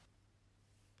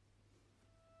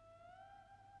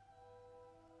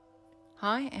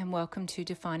Hi and welcome to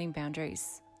Defining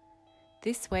Boundaries.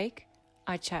 This week,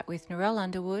 I chat with Narelle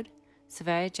Underwood,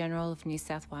 Surveyor General of New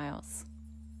South Wales.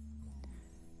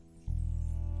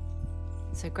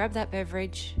 So grab that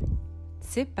beverage,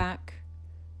 sit back,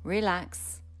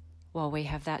 relax while we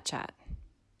have that chat.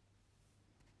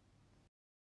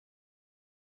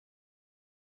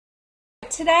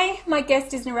 Today, my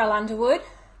guest is Narelle Underwood.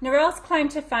 Narelle's claim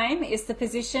to fame is the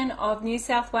position of New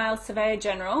South Wales Surveyor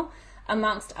General,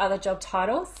 amongst other job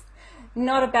titles.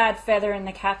 Not a bad feather in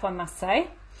the cap, I must say.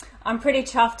 I'm pretty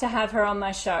chuffed to have her on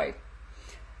my show.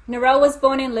 Narelle was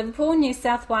born in Liverpool, New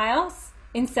South Wales,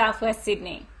 in southwest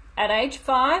Sydney. At age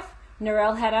 5,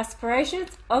 Narelle had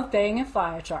aspirations of being a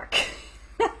fire truck.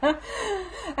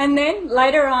 And then,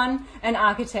 later on, an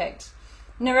architect.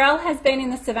 Narelle has been in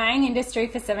the surveying industry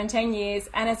for 17 years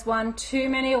and has won too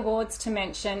many awards to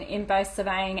mention in both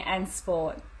surveying and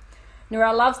sport.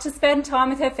 Narelle loves to spend time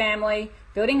with her family,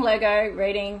 building Lego,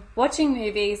 reading, watching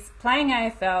movies, playing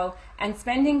AFL, and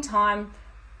spending time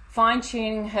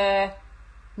fine-tuning her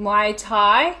Muay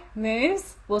Thai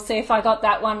moves. We'll see if I got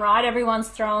that one right. Everyone's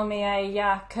throwing me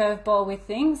a curveball with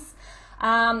things.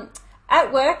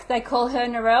 At work, they call her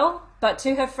Narelle, but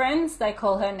to her friends, they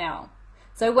call her Nell.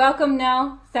 So welcome,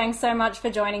 Nell. Thanks so much for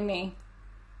joining me.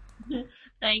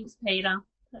 Thanks, Peter.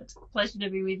 It's a pleasure to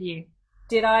be with you.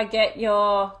 Did I get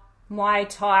your Muay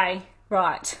Thai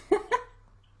right?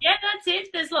 Yeah, that's it.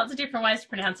 There's lots of different ways to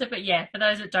pronounce it, but yeah, for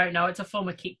those that don't know, it's a form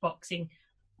of kickboxing.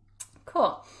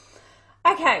 Cool.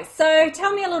 Okay, so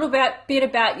tell me a little bit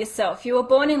about yourself. You were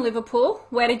born in Liverpool.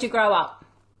 Where did you grow up?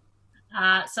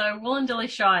 So Wollondilly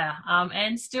Shire,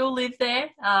 and still live there.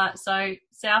 So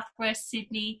southwest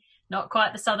Sydney, not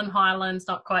quite the Southern Highlands,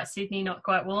 not quite Sydney, not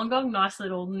quite Wollongong. Nice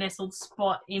little nestled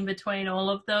spot in between all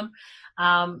of them.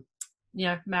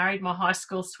 Married my high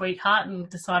school sweetheart and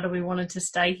decided we wanted to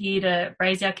stay here to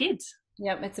raise our kids.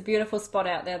 Yep, it's a beautiful spot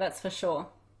out there, that's for sure.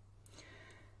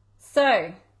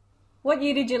 So, what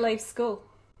year did you leave school?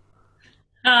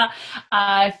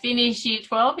 I finished year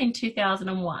 12 in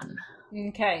 2001.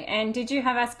 Okay, and did you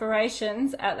have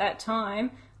aspirations at that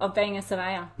time of being a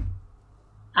surveyor?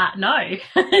 No,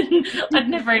 I'd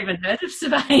never even heard of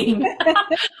surveying.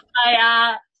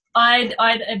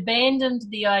 I'd abandoned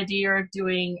the idea of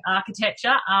doing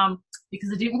architecture because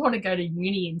I didn't want to go to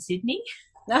uni in Sydney.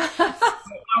 I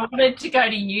wanted to go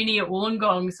to uni at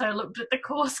Wollongong, so I looked at the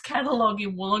course catalogue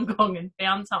in Wollongong and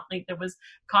found something that was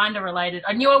kind of related.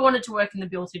 I knew I wanted to work in the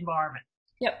built environment.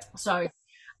 Yep. So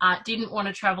didn't want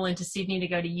to travel into Sydney to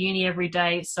go to uni every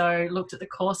day, so looked at the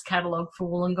course catalogue for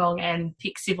Wollongong and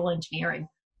picked civil engineering.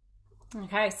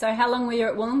 Okay, so how long were you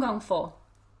at Wollongong for?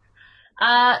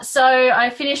 So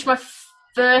I finished my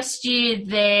first year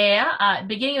there.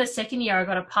 Beginning of the second year, I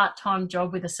got a part-time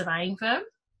job with a surveying firm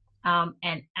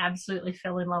and absolutely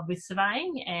fell in love with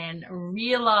surveying and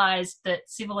realised that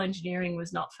civil engineering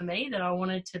was not for me, that I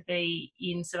wanted to be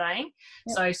in surveying.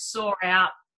 Yep. So saw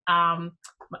out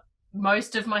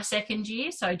most of my second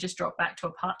year, so I just dropped back to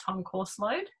a part-time course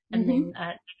load and then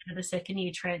at the end of the second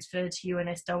year transferred to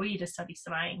UNSW to study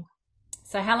surveying.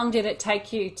 So how long did it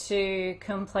take you to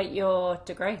complete your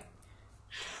degree?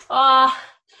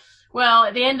 Well,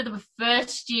 at the end of the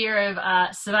first year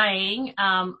of surveying,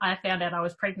 I found out I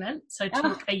was pregnant, so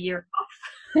took a year off.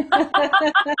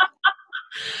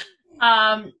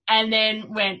 And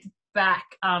then went back,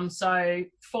 so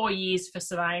 4 years for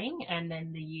surveying and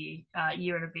then the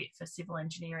year and a bit for civil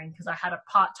engineering because I had a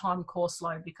part-time course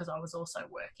load because I was also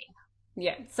working.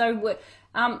 Yeah, so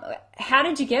how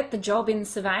did you get the job in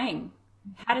surveying?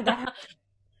 How did that happen?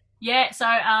 Yeah, so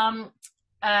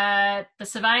the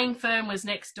surveying firm was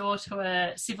next door to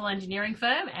a civil engineering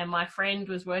firm and my friend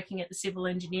was working at the civil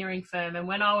engineering firm. And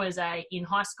when I was in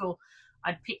high school,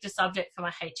 I'd picked a subject for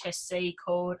my HSC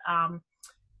called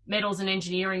Metals and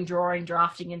Engineering, Drawing,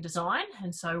 Drafting and Design.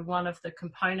 And so one of the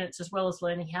components, as well as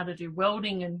learning how to do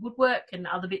welding and woodwork and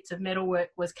other bits of metalwork,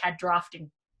 was CAD drafting.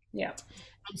 Yeah.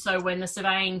 And so when the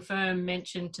surveying firm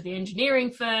mentioned to the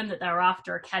engineering firm that they were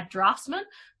after a CAD draftsman,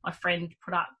 my friend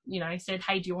put up, said,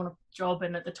 hey, do you want a job?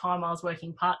 And at the time I was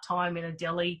working part-time in a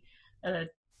deli, a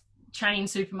chain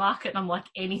supermarket. And I'm like,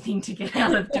 anything to get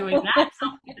out of doing that.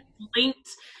 Something that's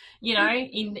linked,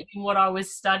 in what I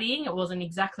was studying. It wasn't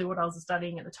exactly what I was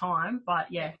studying at the time, but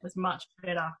yeah, it was much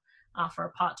better for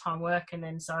a part-time work. And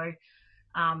then so,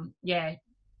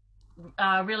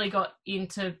 really got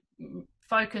into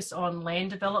focus on land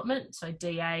development. So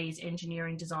DA's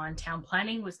engineering, design, town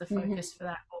planning was the focus for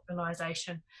that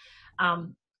organisation.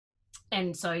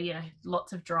 And so,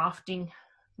 lots of drafting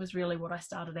was really what I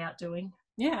started out doing.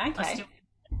 Yeah, okay.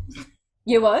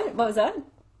 You what? What was that?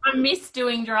 I miss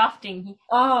doing drafting.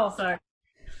 Oh. So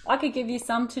I could give you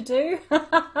some to do.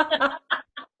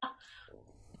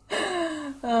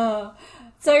 Oh.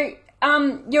 So,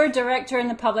 you're a director in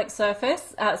the public spatial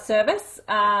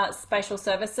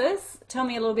services. Tell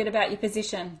me a little bit about your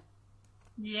position.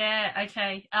 Yeah,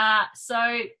 okay.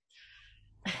 So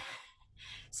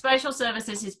Spatial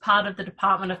Services is part of the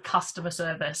Department of Customer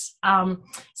Service.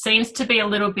 Seems to be a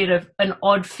little bit of an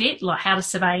odd fit, like how does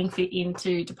surveying fit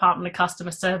into Department of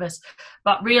Customer Service?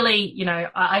 But really,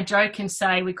 I joke and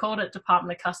say we called it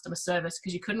Department of Customer Service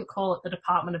because you couldn't call it the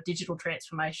Department of Digital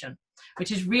Transformation,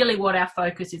 which is really what our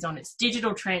focus is on. It's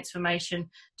digital transformation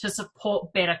to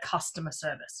support better customer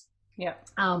service. Yeah.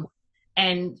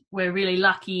 And we're really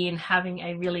lucky in having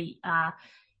a really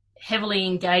heavily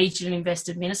engaged and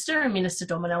invested minister, and Minister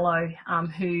Dominello,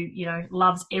 who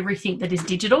loves everything that is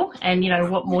digital. And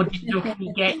what more digital can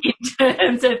you get in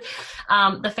terms of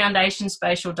the foundation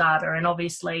spatial data? And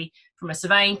obviously, from a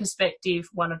surveying perspective,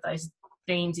 one of those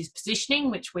themes is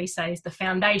positioning, which we say is the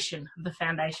foundation of the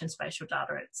foundation spatial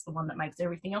data. It's the one that makes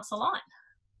everything else align.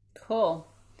 Cool.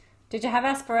 Did you have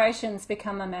aspirations to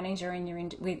become a manager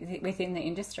within the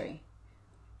industry?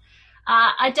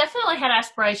 I definitely had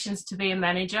aspirations to be a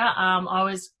manager. I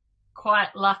was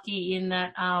quite lucky in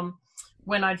that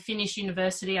when I'd finished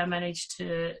university, I managed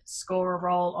to score a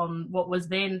role on what was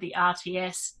then the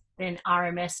RTS, then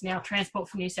RMS, now Transport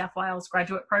for New South Wales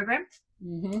graduate program.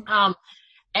 Mm-hmm.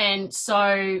 And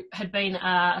so had been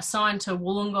assigned to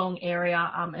Wollongong area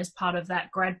as part of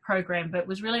that grad program, but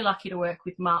was really lucky to work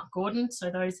with Mark Gordon. So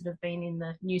those that have been in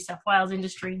the New South Wales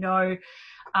industry know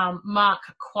Mark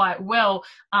quite well,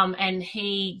 and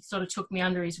he sort of took me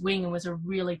under his wing and was a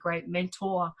really great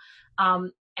mentor.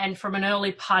 And from an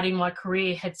early part in my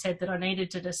career had said that I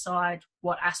needed to decide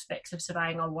what aspects of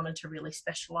surveying I wanted to really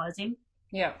specialise in.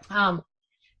 Yeah.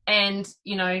 And,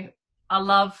 I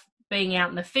love being out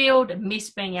in the field and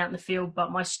miss being out in the field,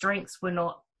 but my strengths were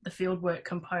not the fieldwork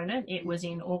component. It was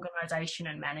in organisation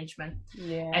and management.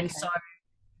 Yeah. And so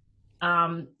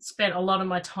spent a lot of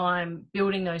my time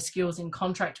building those skills in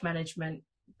contract management,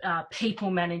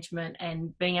 people management,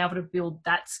 and being able to build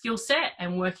that skill set,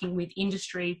 and working with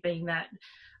industry, being that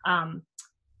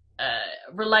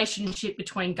relationship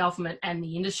between government and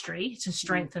the industry to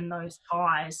strengthen those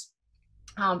ties.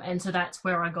 And so that's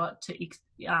where I got to,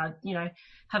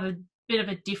 have a bit of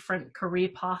a different career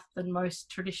path than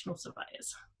most traditional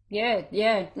surveyors.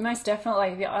 Yeah, most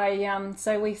definitely.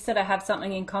 So we sort of have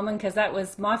something in common, because that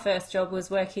was my first job, was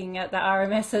working at the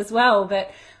RMS as well,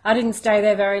 but I didn't stay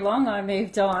there very long. I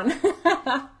moved on.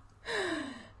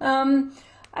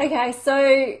 Okay,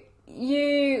 so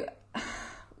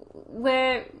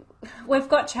we've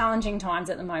got challenging times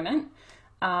at the moment,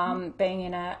 being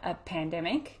in a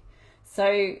pandemic.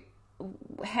 So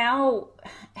how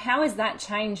has that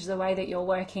changed the way that you're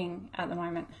working at the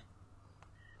moment?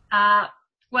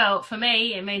 Well, for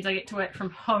me, it means I get to work from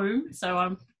home. So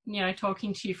I'm,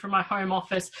 talking to you from my home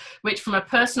office, which from a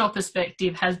personal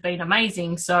perspective has been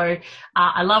amazing. So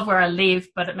I love where I live,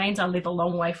 but it means I live a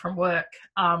long way from work.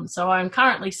 So I'm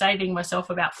currently saving myself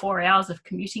about 4 hours of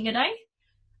commuting a day.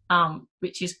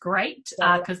 Which is great,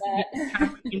 because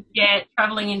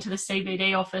travelling into the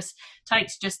CBD office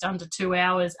takes just under 2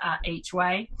 hours each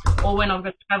way. Or when I've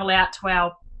got to travel out to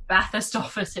our Bathurst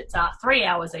office, it's 3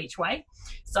 hours each way.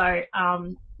 So,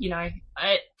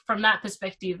 from that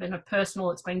perspective and a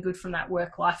personal, it's been good from that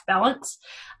work-life balance.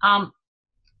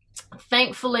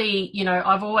 Thankfully,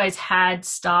 I've always had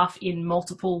staff in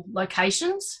multiple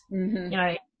locations.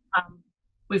 Mm-hmm.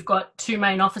 We've got two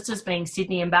main offices, being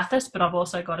Sydney and Bathurst, but I've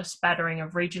also got a spattering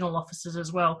of regional offices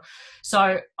as well.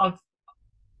 So I've,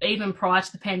 even prior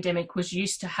to the pandemic, was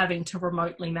used to having to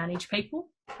remotely manage people.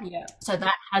 Yeah. So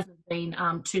that hasn't been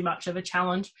too much of a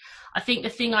challenge. I think the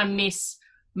thing I miss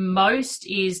most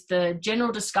is the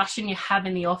general discussion you have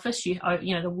in the office,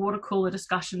 the water cooler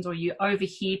discussions, or you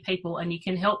overhear people and you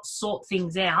can help sort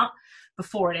things out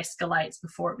before it escalates,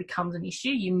 before it becomes an issue.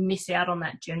 You miss out on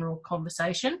that general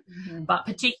conversation. Mm-hmm. But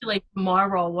particularly for my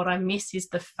role, what I miss is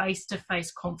the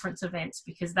face-to-face conference events,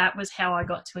 because that was how I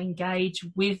got to engage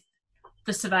with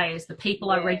the surveyors, the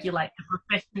people I regulate, the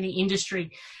profession in the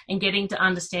industry, and getting to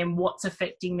understand what's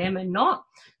affecting them and not.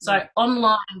 So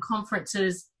online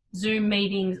conferences, Zoom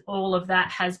meetings, all of that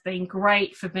has been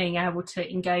great for being able to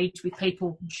engage with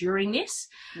people during this.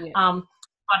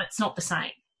 But it's not the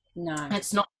same. No.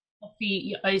 It's not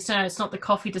coffee. It's not the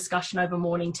coffee discussion over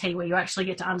morning tea where you actually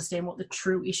get to understand what the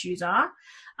true issues are.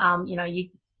 You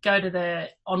go to the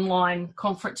online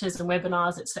conferences and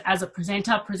webinars, it's as a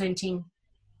presenter presenting,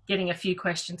 getting a few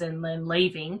questions and then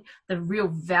leaving. The real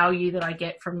value that I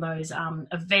get from those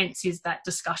events is that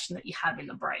discussion that you have in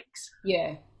the breaks.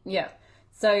 Yeah.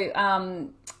 So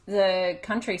the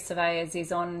country surveyors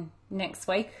is on next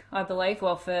week, I believe.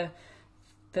 Well,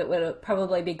 but will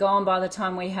probably be gone by the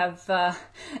time we have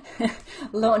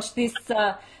launched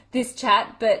this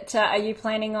chat. But are you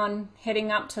planning on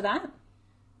heading up to that?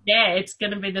 Yeah, it's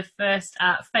going to be the first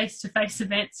face-to-face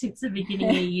event since the beginning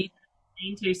of the year.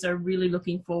 So really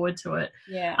looking forward to it.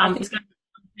 Yeah, it's going to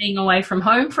be being away from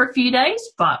home for a few days,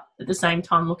 but at the same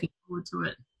time looking forward to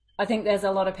it. I think there's a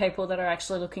lot of people that are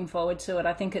actually looking forward to it.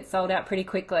 I think it sold out pretty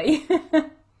quickly.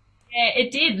 Yeah,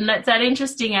 it did. And that's that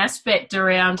interesting aspect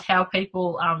around how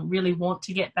people really want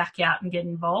to get back out and get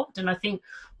involved. And I think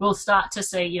we'll start to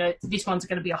see, this one's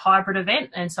going to be a hybrid event.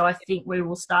 And so I think we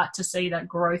will start to see that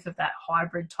growth of that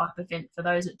hybrid type event for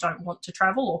those that don't want to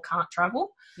travel or can't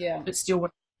travel, but still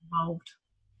want to be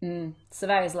involved.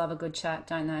 Surveyors love a good chat,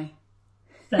 don't they?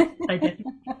 They definitely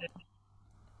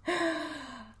do.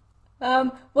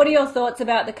 What are your thoughts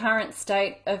about the current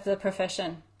state of the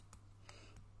profession?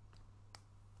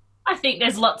 I think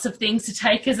there's lots of things to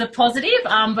take as a positive,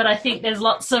 but I think there's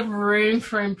lots of room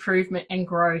for improvement and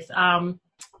growth.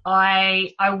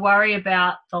 I worry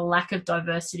about the lack of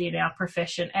diversity in our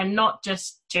profession, and not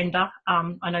just gender.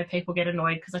 I know people get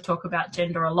annoyed because I talk about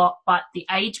gender a lot, but the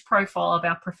age profile of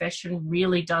our profession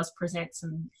really does present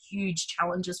some huge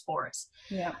challenges for us.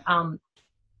 Yeah.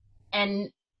 And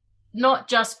not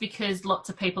just because lots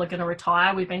of people are going to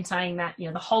retire. We've been saying that,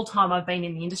 the whole time I've been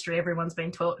in the industry, everyone's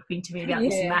been talking to me about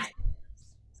this massive.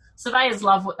 Surveyors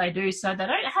love what they do, so they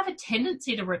don't have a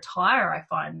tendency to retire, I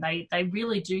find. They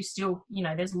really do still,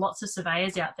 there's lots of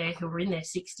surveyors out there who are in their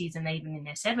 60s and even in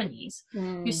their 70s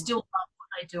who still love what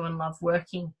they do and love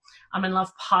working and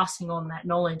love passing on that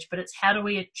knowledge. But it's how do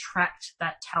we attract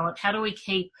that talent? How do we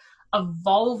keep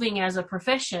evolving as a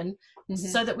profession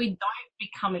so that we don't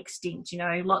become extinct?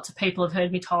 Lots of people have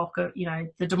heard me talk,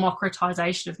 the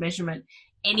democratization of measurement.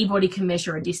 Anybody can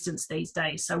measure a distance these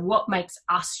days. So what makes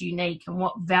us unique and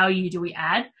what value do we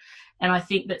add? And I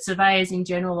think that surveyors in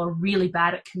general are really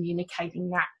bad at communicating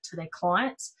that to their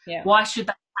clients. Yeah. Why should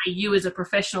they pay you as a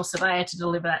professional surveyor to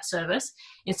deliver that service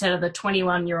instead of the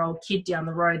 21-year-old kid down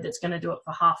the road that's going to do it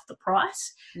for half the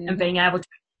price? And being able to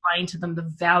explain to them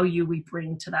the value we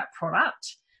bring to that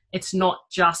product. It's not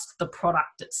just the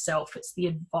product itself, it's the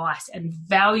advice and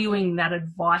valuing that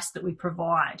advice that we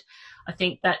provide. I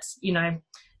think that's,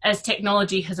 as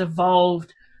technology has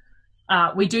evolved,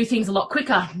 we do things a lot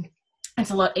quicker.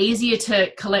 It's a lot easier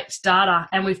to collect data,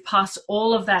 and we've passed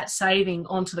all of that saving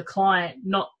onto the client,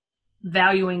 not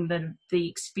valuing the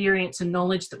experience and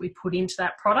knowledge that we put into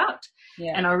that product.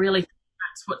 Yeah. And I really think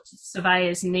that's what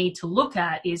surveyors need to look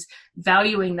at, is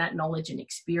valuing that knowledge and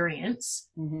experience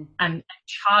and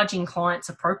charging clients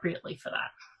appropriately for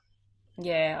that.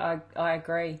 Yeah, I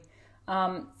agree.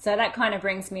 So that kind of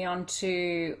brings me on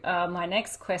to my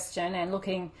next question, and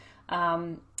looking,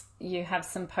 you have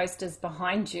some posters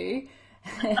behind you.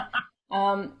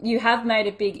 You have made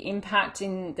a big impact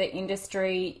in the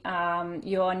industry.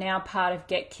 You are now part of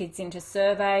Get Kids Into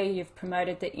Survey. You've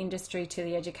promoted the industry to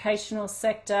the educational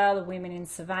sector, the women in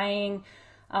surveying.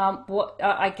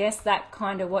 I guess that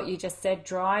kind of what you just said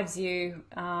drives you.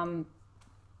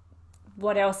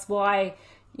 What else? Why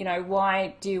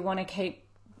do you want to keep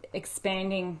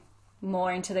expanding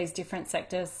more into these different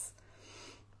sectors?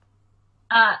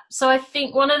 So I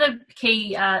think one of the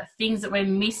key things that we're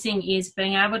missing is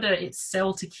being able to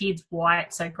sell to kids why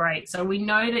it's so great. So we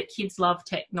know that kids love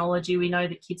technology. We know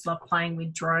that kids love playing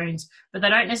with drones, but they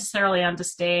don't necessarily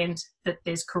understand that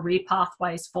there's career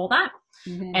pathways for that.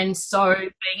 And so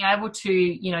being able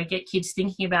to, get kids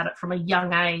thinking about it from a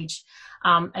young age,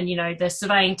 and, the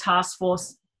Surveying Task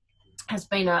Force has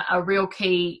been a real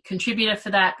key contributor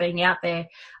for that, being out there.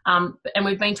 And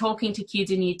we've been talking to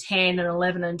kids in year 10 and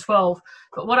 11 and 12.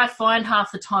 But what I find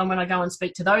half the time when I go and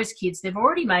speak to those kids, they've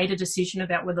already made a decision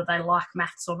about whether they like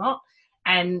maths or not.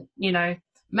 And,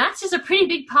 maths is a pretty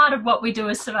big part of what we do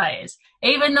as surveyors,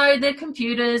 even though the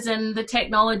computers and the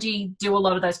technology do a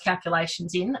lot of those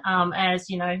calculations in. As,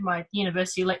 my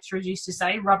university lecturers used to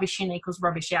say, rubbish in equals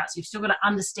rubbish out. So you've still got to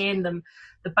understand them,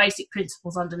 the basic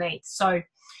principles underneath. So,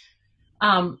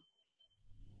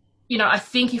 I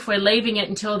think if we're leaving it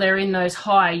until they're in those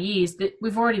higher years, that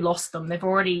we've already lost them. They've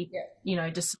already,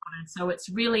 decided. So it's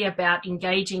really about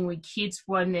engaging with kids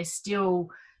when they're still,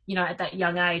 at that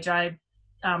young age.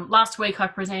 Last week I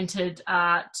presented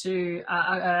to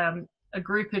a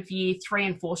group of year 3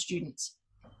 and 4 students.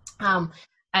 And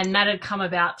that had come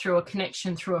about through a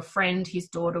connection through a friend. His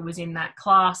daughter was in that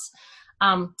class.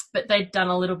 But they'd done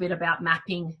a little bit about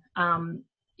mapping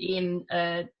in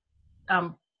a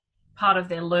part of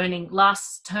their learning.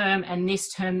 Last term and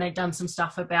this term, they've done some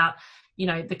stuff about, you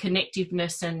know, the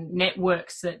connectiveness and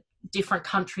networks that different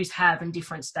countries have and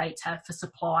different states have for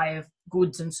supply of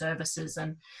goods and services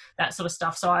and that sort of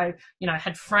stuff. So I, you know,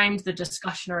 had framed the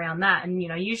discussion around that. And, you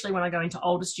know, usually when I go into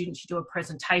older students, you do a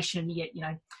presentation, you get, you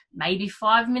know, maybe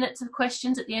 5 minutes of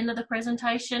questions at the end of the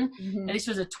presentation. Mm-hmm. Now, this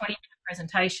was a 20-minute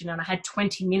presentation, and I had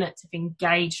 20 minutes of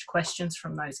engaged questions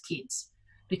from those kids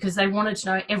because they wanted to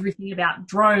know everything about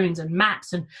drones and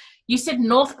maps. And you said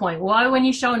North Point. Why, when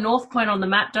you show a North Point on the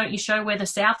map, don't you show where the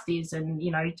South is? And,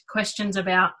 you know, questions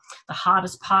about the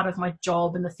hardest part of my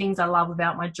job and the things I love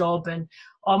about my job, and,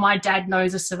 oh, my dad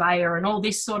knows a surveyor, and all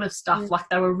this sort of stuff. Like,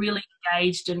 they were really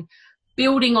engaged and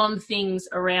building on things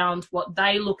around what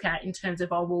they look at in terms of,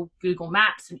 oh, well, Google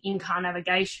Maps and in-car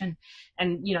navigation,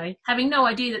 and, you know, having no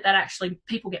idea that actually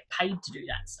people get paid to do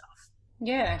that stuff.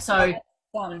 Yeah. So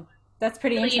that's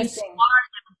pretty really interesting.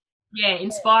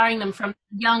 Inspiring them from a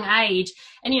young age.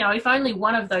 And, you know, if only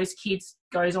one of those kids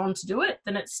goes on to do it,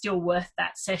 then it's still worth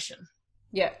that session.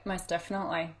 Yeah, most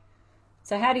definitely.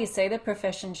 So how do you see the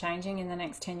profession changing in the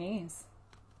next 10 years?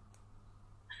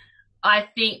 I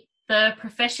think the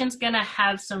profession's going to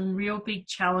have some real big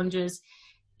challenges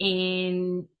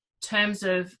in terms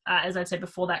of, as I said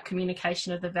before, that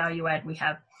communication of the value add we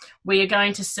have. We are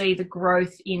going to see the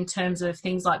growth in terms of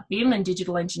things like BIM and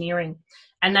digital engineering.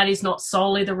 And that is not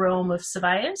solely the realm of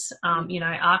surveyors. You know,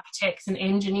 architects and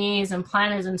engineers and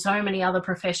planners and so many other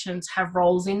professions have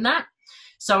roles in that.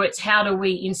 So it's how do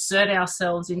we insert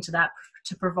ourselves into that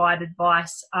to provide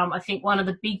advice. I think one of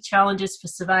the big challenges for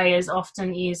surveyors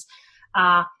often is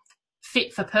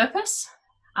fit for purpose.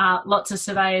 Lots of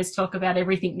surveyors talk about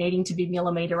everything needing to be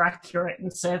millimetre accurate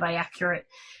and survey accurate,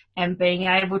 and being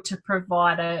able to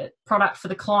provide a product for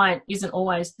the client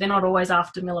they're not always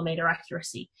after millimetre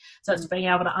accuracy. So it's being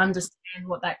able to understand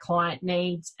what that client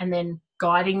needs and then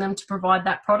guiding them to provide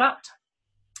that product.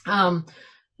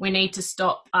 We need to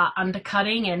stop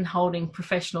undercutting and holding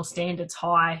professional standards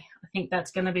high. I think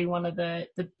that's going to be one of the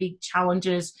big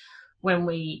challenges when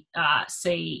we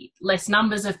see less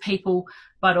numbers of people,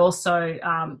 but also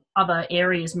other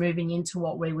areas moving into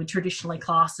what we would traditionally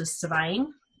class as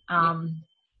surveying.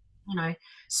 You know,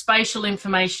 spatial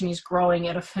information is growing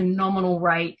at a phenomenal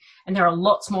rate, and there are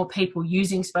lots more people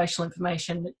using spatial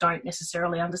information that don't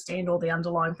necessarily understand all the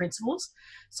underlying principles.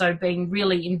 So being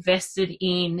really invested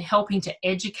in helping to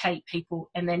educate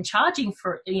people and then charging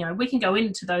for, you know, we can go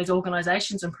into those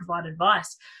organisations and provide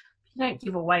advice. You don't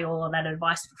give away all of that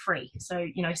advice for free. So,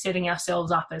 you know, setting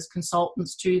ourselves up as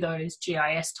consultants to those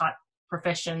GIS type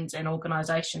professions and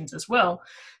organisations as well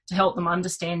to help them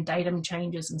understand datum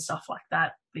changes and stuff like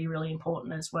that be really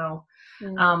important as well.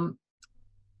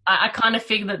 I kind of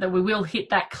figure that we will hit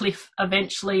that cliff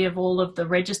eventually of all of the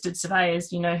registered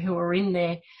surveyors, you know, who are in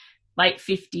their late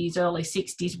 50s, early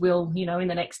 60s will, you know, in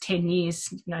the next 10 years,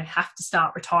 you know, have to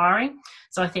start retiring.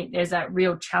 So I think there's that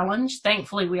real challenge.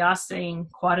 Thankfully, we are seeing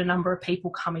quite a number of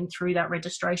people coming through that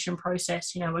registration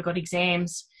process. You know, we've got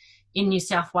exams in New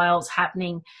South Wales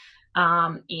happening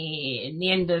in the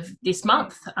end of this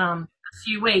month, a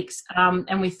few weeks,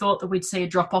 and we thought that we'd see a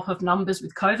drop off of numbers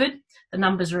with COVID. The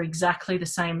numbers are exactly the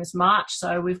same as March,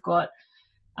 so we've got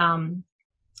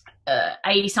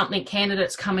 80 something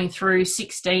candidates coming through.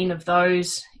 16 of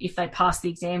those, if they pass the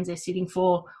exams they're sitting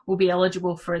for, will be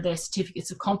eligible for their certificates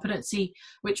of competency,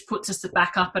 which puts us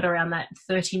back up at around that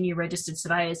 30 new registered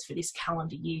surveyors for this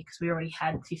calendar year, because we already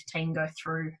had 15 go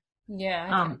through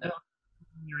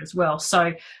year as well.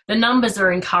 So the numbers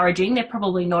are encouraging. They're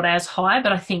probably not as high,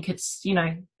 but I think it's, you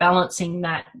know, balancing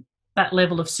that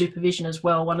level of supervision as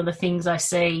well. One of the things I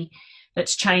see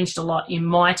that's changed a lot in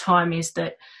my time is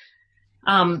that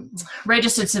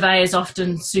registered surveyors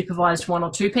often supervised one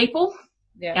or two people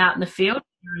out in the field,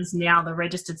 whereas now the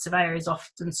registered surveyor is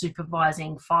often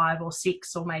supervising 5 or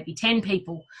 6 or maybe 10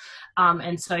 people.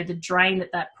 And so the drain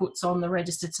that puts on the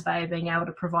registered surveyor being able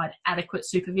to provide adequate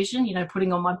supervision, you know,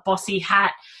 putting on my bossy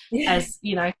hat as,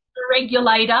 you know, the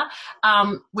regulator,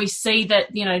 we see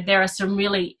that, you know, there are some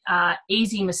really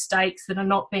easy mistakes that are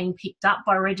not being picked up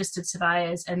by registered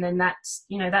surveyors, and then that's,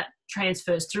 you know, that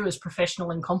transfers through as professional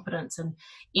incompetence and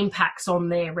impacts on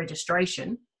their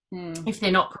registration if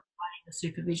they're not providing the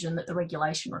supervision that the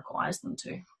regulation requires them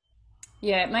to.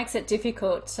 Yeah, it makes it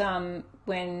difficult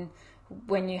when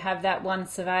you have that one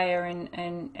surveyor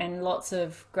and lots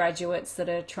of graduates that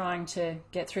are trying to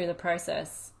get through the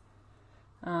process.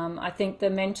 I think the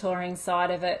mentoring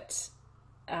side of it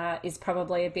is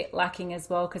probably a bit lacking as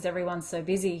well, because everyone's so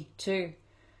busy too.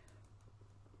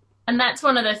 I think that's right. And, you know, I think the mentoring side of it is probably a bit lacking as well, because everyone's so busy too. I think the mentoring side of it is probably a bit lacking as well, because everyone's so busy too. I think the mentoring side of it is probably a bit lacking as well, because everyone's so busy too. And that's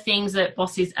one of the things that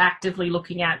BOSS is actively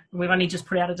looking at. We've only just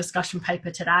put out a discussion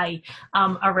paper today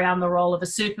around the role of a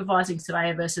supervising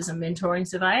surveyor versus a mentoring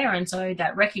surveyor. And so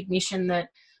that recognition that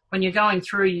when you're going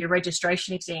through your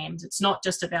registration exams, it's not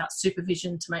just about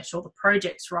supervision to make sure the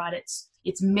project's right.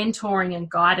 It's mentoring and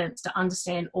guidance to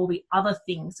understand all the other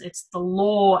things. It's the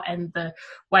law and the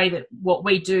way that what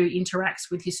we do interacts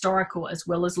with historical as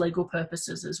well as legal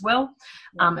purposes as well,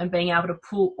 and being able to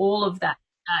pull all of that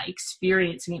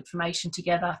experience and information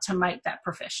together to make that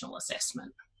professional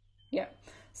assessment. Yeah.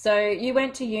 So you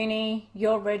went to uni,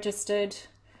 you're registered.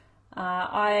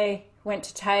 I went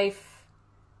to TAFE.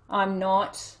 I'm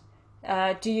not.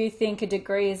 Do you think a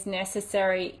degree is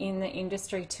necessary in the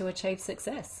industry to achieve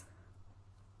success?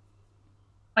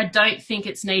 I don't think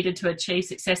it's needed to achieve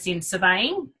success in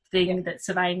surveying, being that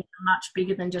surveying is much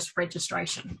bigger than just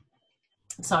registration.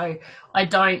 So I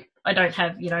don't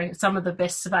have, some of the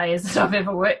best surveyors that I've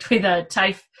ever worked with are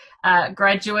TAFE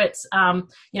graduates.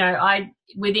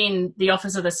 Within the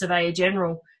Office of the Surveyor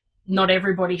General, not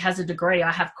everybody has a degree.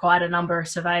 I have quite a number of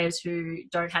surveyors who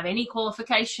don't have any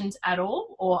qualifications at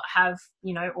all, or have,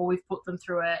 or we've put them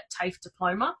through a TAFE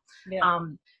diploma. Yeah.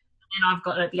 And I've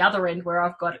got at the other end where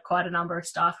I've got quite a number of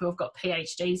staff who have got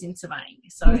PhDs in surveying.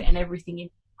 So, and everything in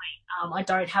between. I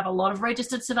don't have a lot of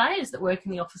registered surveyors that work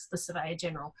in the Office of the Surveyor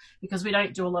General because we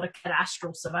don't do a lot of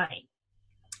cadastral surveying.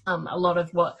 A lot of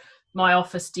what my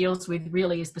office deals with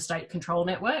really is the state control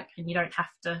network, and you don't have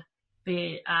to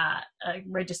be a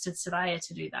registered surveyor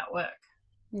to do that work.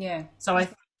 Yeah. So I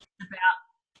think it's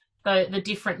about the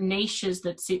different niches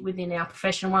that sit within our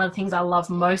profession. One of the things I love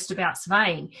most about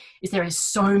surveying is there are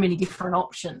so many different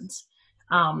options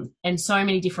and so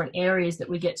many different areas that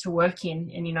we get to work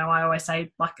in. And, I always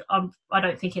say, I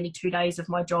don't think any 2 days of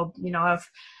my job,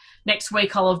 next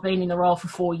week I'll have been in the role for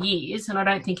 4 years, and I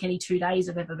don't think any 2 days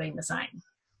have ever been the same.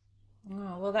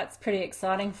 Oh, well, that's pretty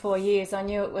exciting. 4 years. I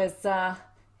knew it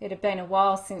had been a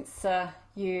while since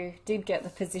you did get the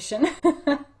position.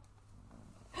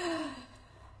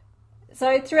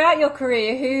 So throughout your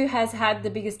career, who has had the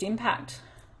biggest impact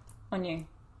on you?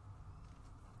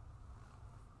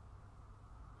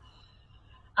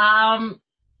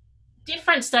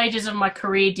 Different stages of my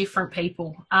career, different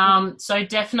people. So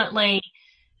definitely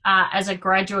as a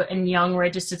graduate and young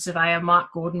registered surveyor,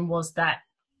 Mark Gordon was that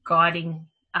guiding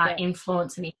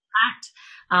influence and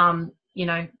impact.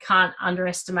 Can't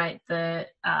underestimate the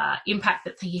impact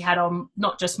that he had on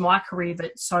not just my career,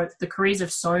 but so the careers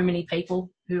of so many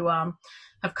people who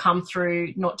have come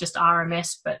through not just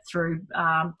RMS, but through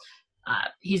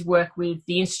his work with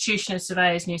the Institution of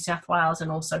Surveyors New South Wales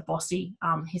and also BOSSI.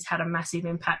 He's had a massive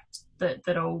impact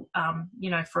that'll,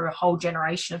 for a whole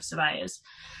generation of surveyors.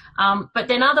 But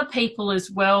then other people as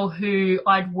well who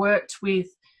I'd worked with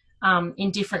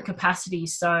in different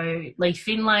capacities. So Lee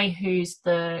Finlay, who's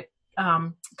the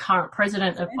current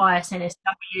president of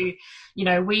ISNSW,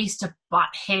 we used to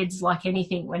butt heads like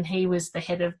anything when he was the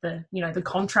head of the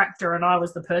contractor and I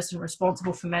was the person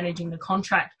responsible for managing the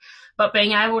contract. But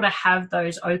being able to have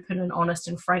those open and honest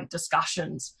and frank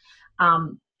discussions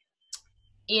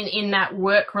in that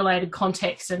work-related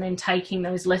context, and then taking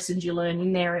those lessons you learn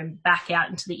in there and back out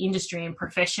into the industry and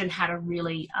profession had a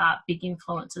really big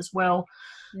influence as well.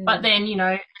 But then,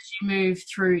 as you move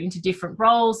through into different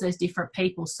roles, there's different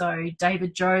people. So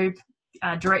David Job,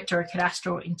 Director of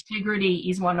Cadastral Integrity,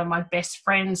 is one of my best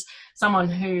friends, someone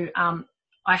who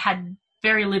I had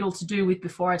very little to do with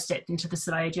before I stepped into the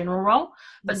Surveyor General role,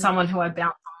 but someone who I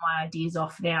bounce all my ideas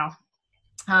off now.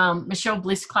 Michelle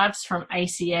Bliss-Claves from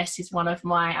ACS is one of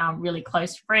my really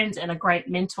close friends and a great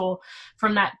mentor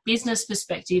from that business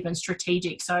perspective and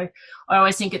strategic. So I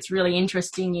always think it's really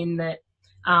interesting in that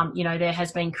there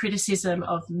has been criticism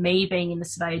of me being in the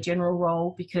Surveyor General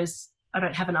role because I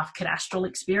don't have enough cadastral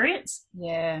experience.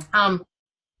 Yeah.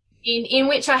 In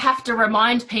which I have to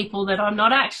remind people that I'm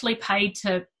not actually paid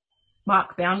to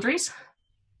mark boundaries.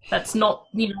 That's not,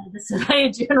 the Surveyor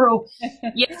General.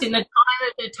 Yes, in the time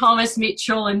of the Thomas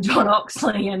Mitchell and John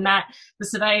Oxley and that, the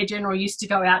Surveyor General used to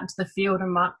go out into the field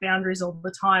and mark boundaries all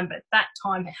the time, but that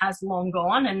time has long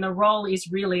gone, and the role is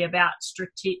really about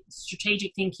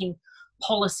strategic thinking,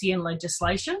 policy and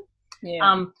legislation.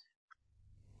 Yeah.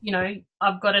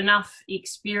 I've got enough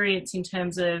experience in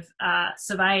terms of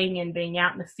surveying and being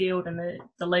out in the field and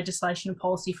the legislation and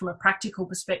policy from a practical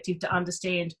perspective to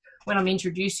understand when I'm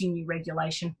introducing new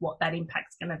regulation what that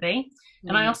impact's going to be.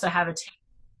 And I also have a team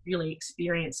of really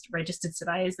experienced registered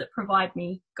surveyors that provide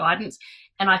me guidance,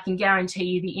 and I can guarantee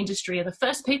you the industry are the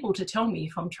first people to tell me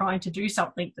if I'm trying to do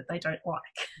something that they don't like.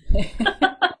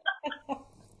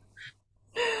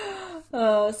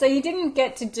 So you didn't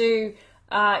get to do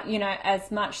you know,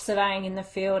 as much surveying in the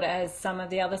field as some of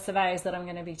the other surveyors that I'm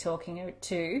going to be talking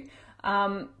to.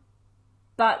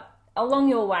 But along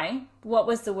your way, what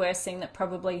was the worst thing that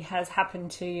probably has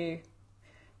happened to you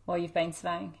while you've been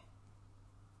surveying?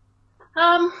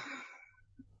 The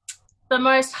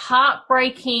most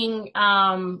heartbreaking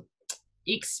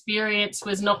experience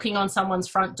was knocking on someone's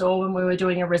front door when we were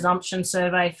doing a resumption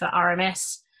survey for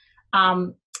RMS,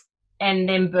 and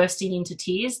them bursting into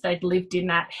tears. They'd lived in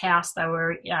that house. They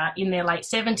were in their late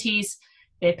 70s.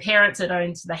 Their parents had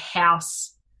owned the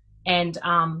house, and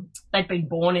they'd been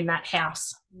born in that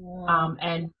house. Wow.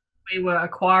 And we were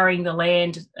acquiring the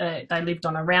land. They lived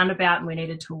on a roundabout, and we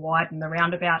needed to widen the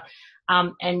roundabout.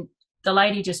 And the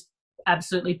lady just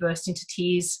absolutely burst into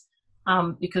tears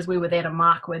because we were there to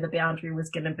mark where the boundary was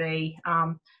going to be.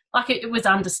 It was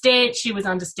she was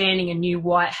understanding and knew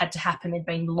why it had to happen. There'd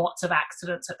been lots of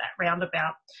accidents at that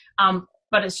roundabout.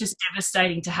 But it's just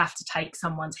devastating to have to take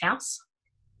someone's house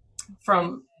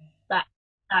from that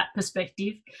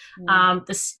perspective.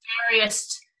 The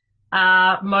scariest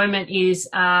moment is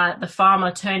the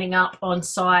farmer turning up on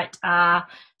site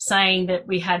saying that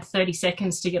we had 30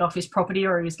 seconds to get off his property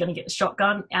or he was going to get the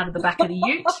shotgun out of the back of the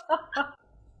ute.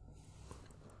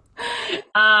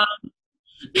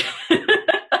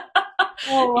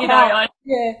 Oh, wow. You know, I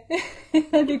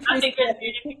That'd be think pretty there's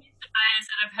many surveyors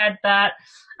that have had that.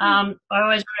 I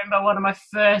always remember one of my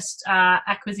first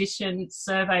acquisition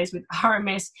surveys with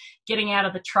RMS, getting out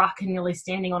of the truck and nearly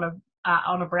standing on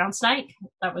a brown snake.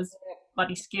 That was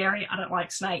bloody scary. I don't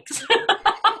like snakes.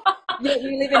 Yeah,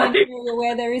 you live in an area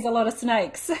where there is a lot of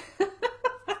snakes. Right.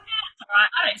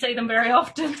 I don't see them very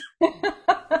often.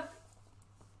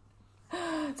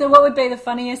 So what would be the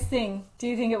funniest thing? Do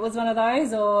you think it was one of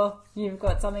those, or you've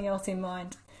got something else in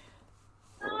mind?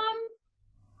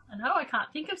 I know I can't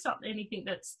think of anything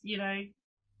that's,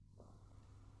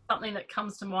 something that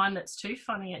comes to mind that's too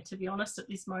funny, to be honest, at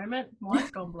this moment.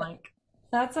 Mine's gone blank.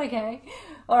 That's okay.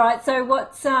 All right. So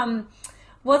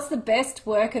what's the best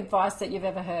work advice that you've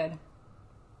ever heard?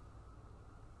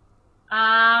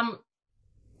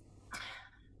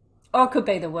 Or it could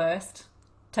be the worst.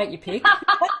 Take your pick.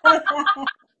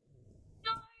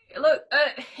 Look,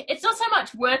 it's not so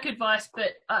much work advice,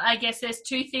 but I guess there's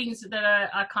two things that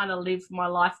I kind of live my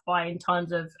life by in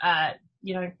terms of,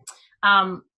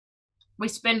 we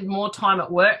spend more time at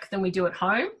work than we do at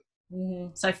home.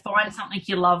 Mm-hmm. So find something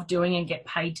you love doing and get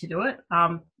paid to do it.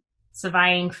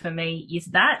 Surveying for me is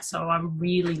that. So I'm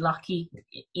really lucky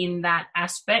in that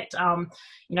aspect. There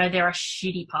are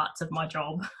shitty parts of my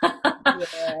job.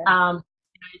 Yeah.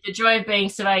 The joy of being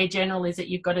Surveyor General is that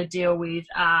you've got to deal with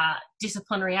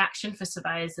disciplinary action for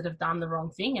surveyors that have done the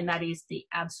wrong thing, and that is the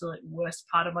absolute worst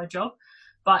part of my job.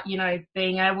 But,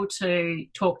 being able to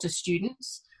talk to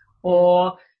students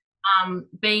or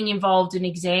being involved in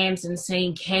exams and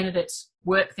seeing candidates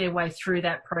work their way through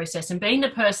that process and being the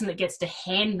person that gets to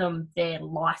hand them their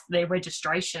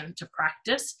registration to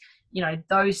practice,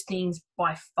 those things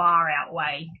by far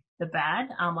outweigh the bad.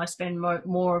 I spend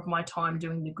more of my time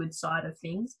doing the good side of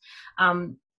things.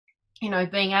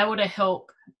 Being able to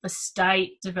help the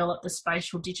state develop the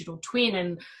spatial digital twin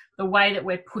and the way that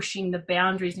we're pushing the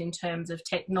boundaries in terms of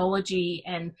technology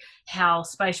and how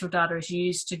spatial data is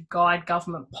used to guide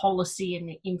government policy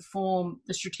and inform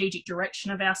the strategic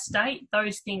direction of our state.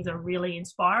 Those things are really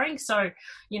inspiring. So,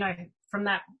 from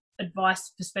that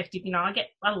advice perspective,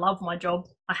 I love my job.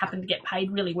 I happen to get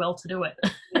paid really well to do it.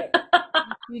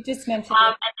 You just mentioned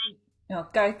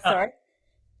go, sorry.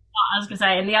 I was going to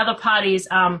say, and the other part is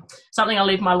something I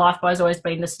live my life by has always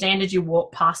been the standard you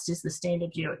walk past is the standard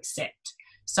you accept.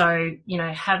 So,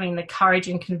 having the courage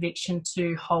and conviction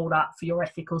to hold up for your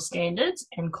ethical standards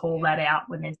and call that out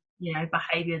when there's,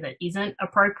 behaviour that isn't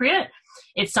appropriate.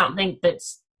 It's something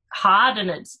that's hard and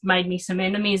it's made me some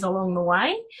enemies along the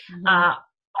way. Mm-hmm. But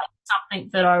something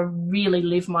that I really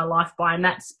live my life by, and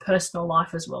that's personal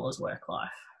life as well as work life.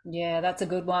 Yeah, that's a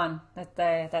good one.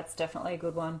 That's definitely a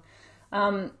good one.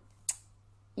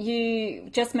 You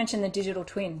just mentioned the digital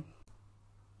twin.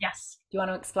 Yes. Do you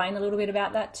want to explain a little bit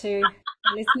about that to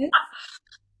listeners?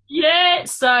 Yeah,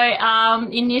 so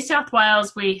in New South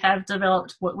Wales, we have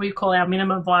developed what we call our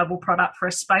minimum viable product for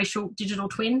a spatial digital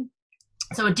twin.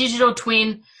 So a digital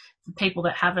twin, for people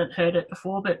that haven't heard it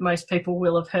before, but most people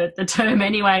will have heard the term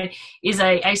anyway, is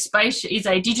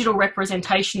a digital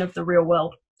representation of the real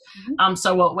world. Mm-hmm.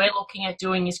 So what we're looking at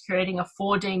doing is creating a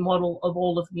 4D model of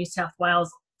all of New South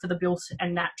Wales for the built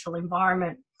and natural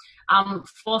environment.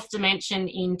 Fourth dimension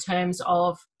in terms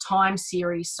of time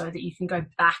series, so that you can go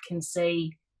back and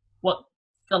see what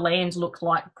the land looked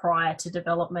like prior to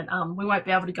development. We won't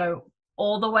be able to go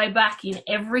all the way back in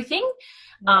everything.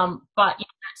 But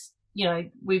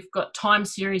we've got time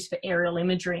series for aerial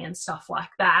imagery and stuff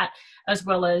like that, as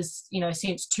well as,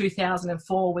 since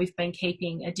 2004, we've been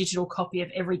keeping a digital copy of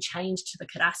every change to the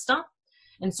cadaster.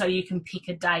 And so you can pick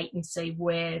a date and see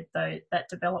where that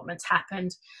development's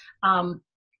happened.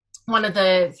 One of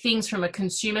the things from a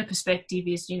consumer perspective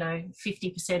is,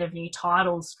 50% of new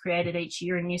titles created each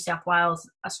year in New South Wales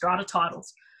are strata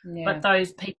titles. Yeah. But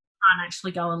those people can't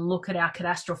actually go and look at our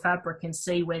cadastral fabric and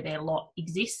see where their lot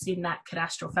exists in that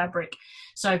cadastral fabric.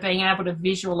 So being able to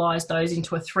visualise those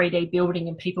into a 3D building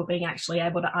and people being actually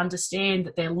able to understand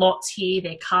that their lot's here,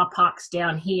 their car park's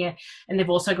down here, and they've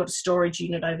also got a storage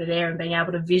unit over there, and being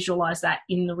able to visualise that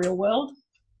in the real world.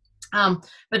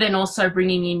 But then also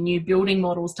bringing in new building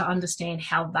models to understand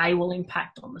how they will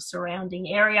impact on the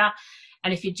surrounding area.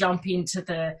 And if you jump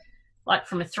into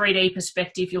from a 3D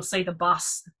perspective, you'll see the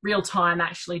bus real time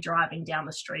actually driving down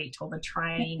the street, or the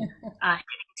train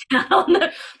getting down.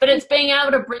 But it's being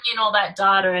able to bring in all that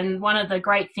data. And one of the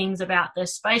great things about the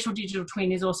spatial digital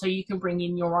twin is also you can bring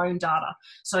in your own data.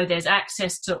 So there's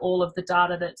access to all of the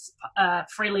data that's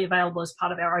freely available as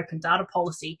part of our open data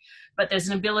policy. But there's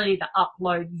an ability to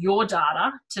upload your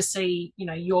data to see,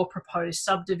 your proposed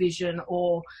subdivision,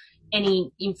 or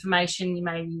any information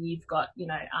you've got,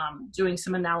 doing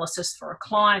some analysis for a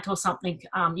client or something.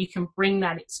 You can bring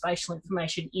that spatial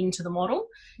information into the model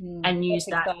and use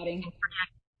that. Exciting.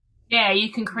 Yeah, you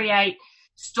can create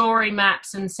story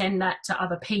maps and send that to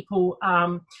other people.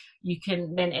 You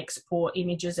can then export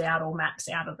images out or maps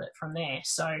out of it from there.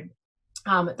 So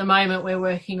at the moment, we're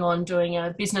working on doing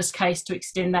a business case to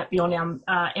extend that beyond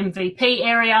our MVP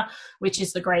area, which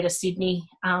is the Greater Sydney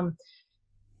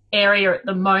area at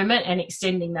the moment, and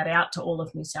extending that out to all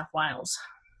of New South Wales.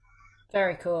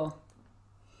 Very cool.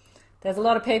 There's a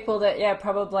lot of people that,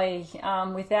 probably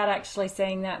without actually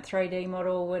seeing that 3D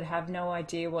model would have no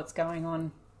idea what's going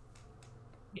on.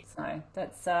 So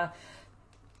that's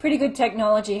pretty good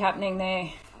technology happening there,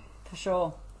 for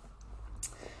sure.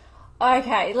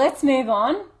 Okay, let's move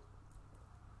on.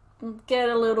 Get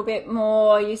a little bit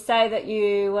more. You say that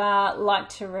you like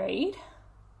to read.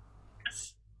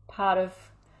 Yes. Part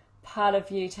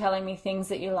of you telling me things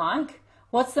that you like.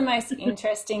 What's the most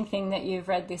interesting thing that you've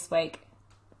read this week?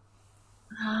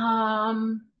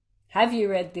 Have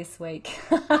you read this week?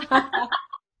 I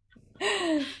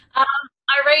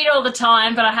read all the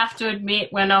time, but I have to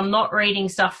admit, when I'm not reading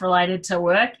stuff related to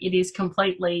work, it is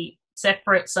completely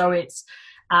separate. So it's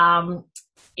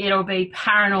it'll be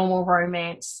paranormal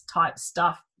romance type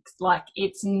stuff. Like,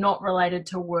 it's not related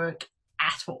to work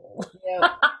at all.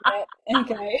 Yep.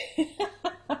 Okay.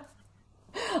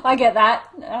 I get that.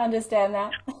 I understand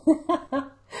that.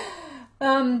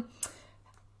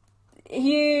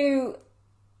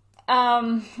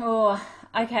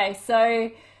 Okay,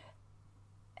 so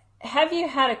have you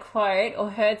had a quote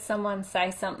or heard someone say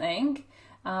something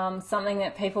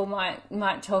that people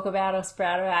might talk about or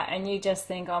sprout about, and you just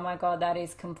think, oh my God, that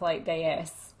is complete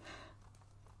BS?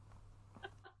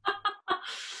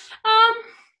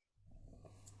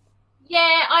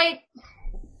 Yeah, I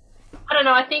don't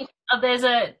know. I think there's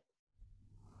I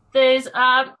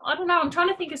don't know. I'm trying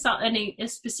to think of a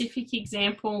specific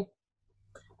example.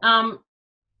 I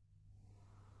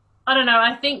don't know.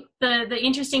 I think the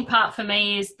interesting part for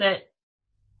me is that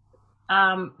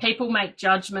people make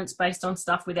judgments based on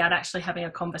stuff without actually having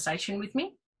a conversation with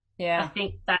me. Yeah. I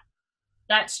think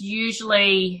that's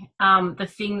usually the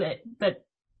thing that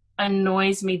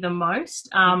annoys me the most.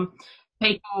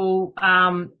 People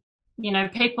have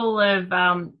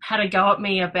had a go at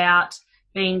me about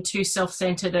being too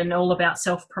self-centered and all about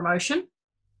self-promotion,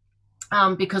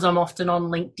 because I'm often on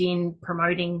LinkedIn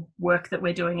promoting work that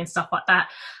we're doing and stuff like that,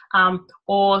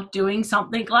 or doing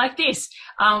something like this,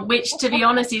 which, to be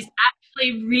honest, is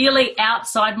actually really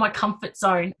outside my comfort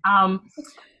zone.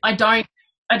 I don't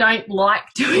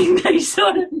like doing these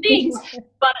sort of things,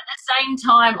 but at the same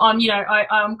time,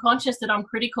 I'm conscious that I'm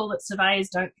critical that surveyors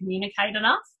don't communicate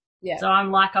enough. Yeah. So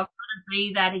I'm like, I've got to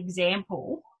be that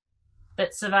example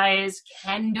that surveyors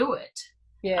can do it.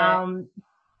 Yeah.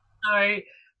 So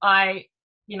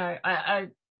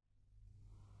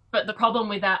but the problem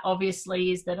with that,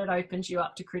 obviously, is that it opens you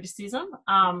up to criticism.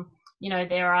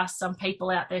 There are some people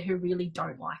out there who really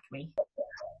don't like me.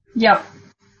 Yep.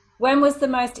 When was the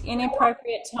most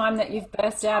inappropriate time that you've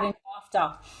burst out in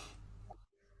laughter?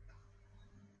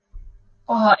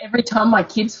 Oh, every time my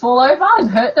kids fall over and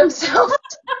hurt themselves.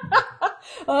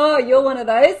 Oh, you're one of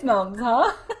those mums,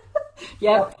 huh?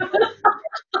 Yep.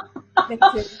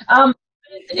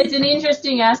 It's an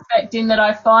interesting aspect in that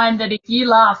I find that if you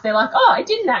laugh, they're like, oh, it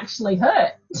didn't actually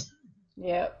hurt.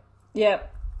 Yep.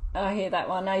 I hear that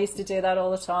one. I used to do that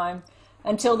all the time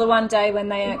until the one day when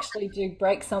they actually do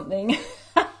break something.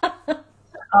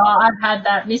 Oh, I've had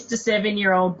that. Mr.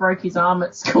 7-year-old broke his arm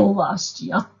at school last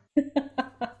year.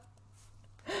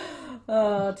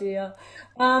 Oh dear.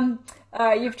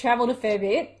 You've travelled a fair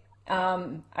bit Yeah.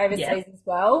 overseas as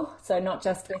well, so not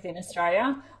just within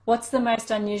Australia. What's the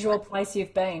most unusual place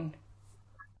you've been?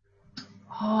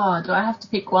 Oh, do I have to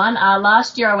pick one?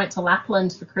 Last year I went to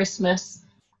Lapland for Christmas.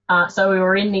 So we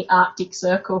were in the Arctic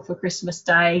Circle for Christmas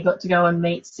Day, got to go and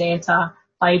meet Santa,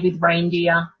 played with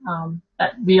reindeer.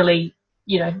 That really,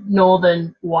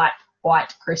 northern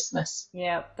white Christmas.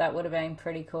 Yeah, that would have been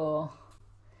pretty cool.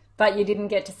 But you didn't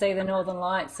get to see the Northern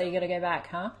Lights, so you got to go back,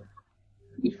 huh?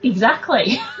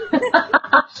 Exactly.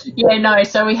 Yeah, no,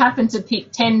 so we happened to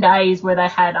pick 10 days where they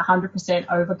had 100%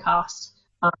 overcast.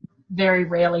 Um, Very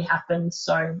rarely happens,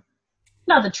 so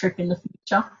another trip in the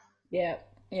future. Yeah,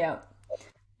 yeah.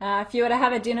 If you were to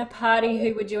have a dinner party,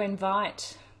 who would you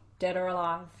invite, dead or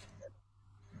alive?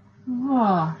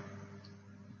 Oh,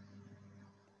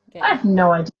 Get I you. have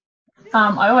no idea.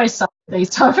 I always say these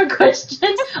type of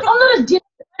questions. I'm not a dinner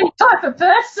party type of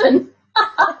person.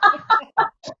 I'm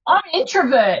an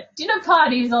introvert. Dinner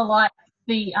parties are like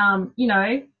it'd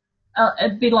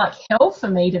be like hell for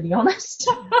me, to be honest.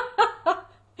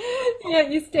 Yeah,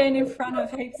 you stand in front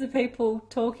of heaps of people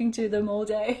talking to them all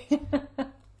day.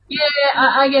 Yeah,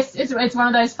 I guess it's one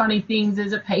of those funny things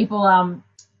is that people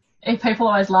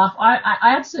always laugh. I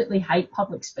absolutely hate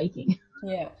public speaking.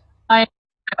 Yeah, I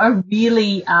I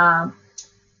really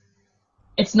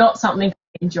it's not something I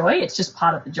enjoy. It's just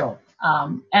part of the job.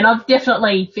 And I've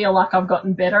definitely feel like I've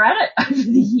gotten better at it over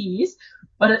the years,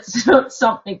 but it's not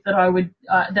something that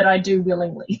I do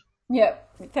willingly. yeah,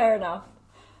 fair enough.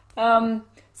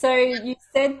 So you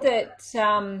said that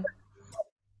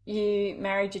you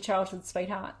married your childhood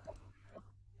sweetheart.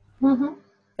 Hmm.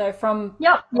 So from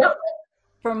Yep, yep.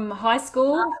 from high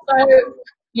school. So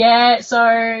yeah,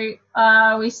 so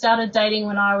we started dating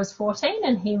when I was 14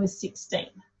 and he was 16.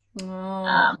 Oh,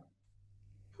 Um,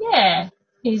 yeah,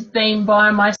 he's been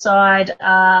by my side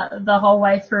the whole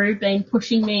way through, been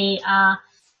pushing me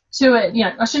to it.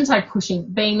 I shouldn't say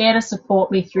pushing, being there to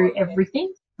support me through yeah.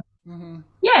 everything. Hmm.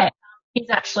 Yeah, he's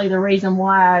actually the reason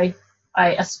why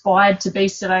I aspired to be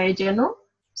Surveyor General.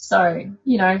 So,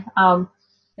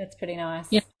 That's pretty nice.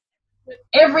 yeah,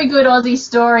 every good Aussie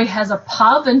story has a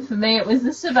pub, and for me it was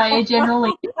the Surveyor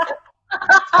General.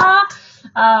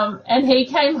 And he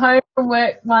came home from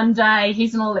work one day.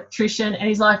 He's an electrician, and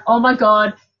he's like, "Oh my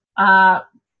god, uh,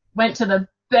 went to the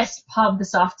best pub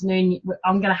this afternoon.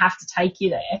 I'm going to have to take you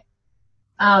there."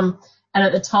 Um, and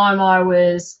at the time, I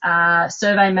was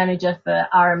survey manager for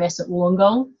RMS at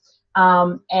Wollongong.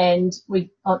 And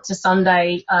we got to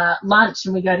Sunday lunch,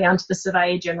 and we go down to the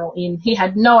Surveyor General Inn. He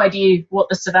had no idea what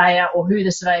the surveyor or who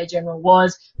the Surveyor General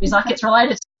was. He's like, "It's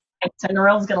related to me, so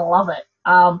Narelle's going to love it."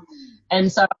 And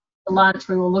so after lunch,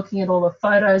 we were looking at all the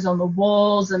photos on the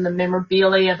walls and the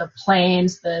memorabilia, the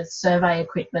plans, the survey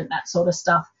equipment, that sort of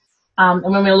stuff. And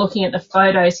when we were looking at the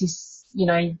photos,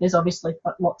 there's obviously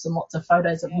lots and lots of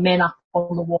photos of men up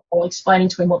on the wall explaining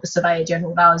to him what the Surveyor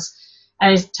General does.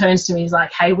 And he turns to me, he's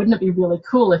like, "Hey, wouldn't it be really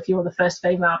cool if you were the first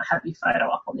female to have your photo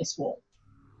up on this wall?"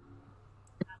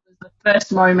 The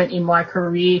first moment in my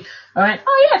career, I went,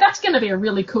 "Oh yeah, that's going to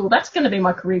be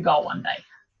my career goal one day."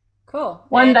 Cool.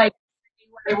 One day,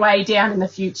 way down in the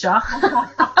future.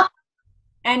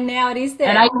 And now it is And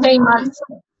there. 18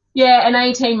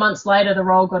 months later, the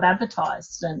role got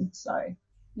advertised, and so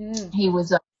Mm, he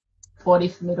was 40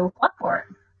 for me to apply for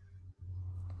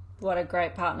what a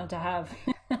great partner to have.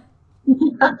 it.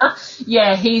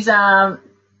 Yeah,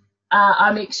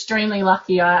 I'm extremely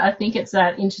lucky. I think it's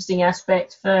that interesting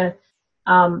aspect for,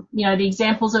 the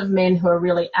examples of men who are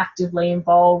really actively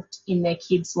involved in their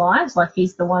kids' lives. Like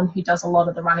he's the one who does a lot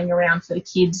of the running around for the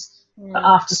kids for Mm,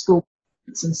 after school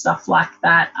and stuff like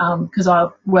that. Because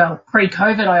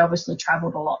pre-COVID, I obviously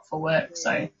travelled a lot for work,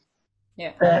 so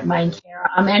yeah. the main carer.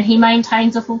 And he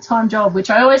maintains a full-time job, which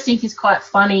I always think is quite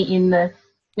funny in the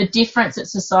difference that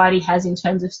society has in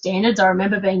terms of standards. I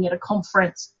remember being at a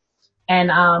conference and,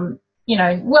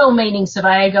 well-meaning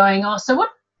surveyor going, "Oh, so what?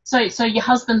 So your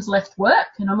husband's left work?"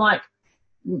 And I'm like,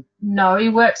 "No, he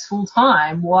works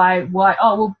full-time. Why?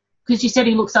 Oh, well, because you said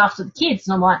he looks after the kids."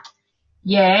 And I'm like,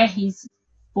 "Yeah, he's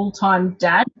full-time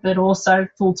dad, but also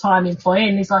full-time employee."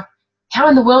 And he's like, "How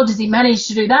in the world does he manage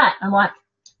to do that?" I'm like,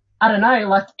 "I don't know,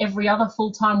 like every other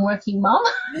full-time working mum."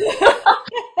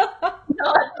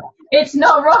 It's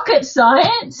not rocket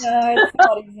science. No, it's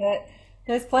not, is it?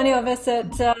 There's plenty of us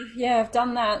that, have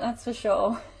done that, that's for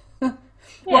sure. What,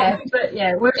 Yeah, but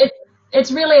yeah,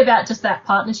 it's really about just that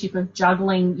partnership of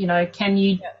juggling, can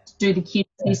you do the kids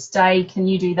this day? Can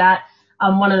you do that?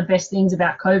 One of the best things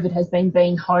about COVID has been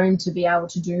being home to be able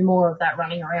to do more of that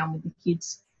running around with the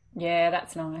kids. Yeah,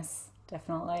 that's nice.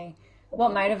 Definitely.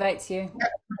 What motivates you?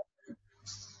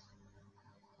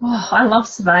 Oh, I love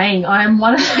surveying. I am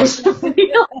one of those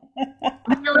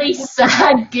really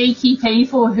sad, geeky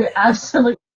people who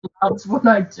absolutely loves what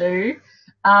I do.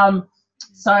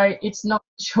 So it's not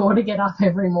sure to get up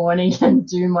every morning and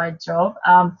do my job.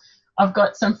 I've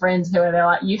got some friends who are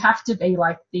like, you have to be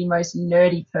like the most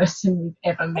nerdy person you've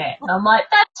ever met. And I'm like,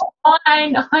 that's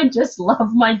fine. I just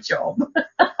love my job.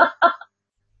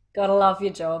 Gotta love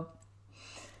your job.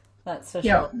 That's for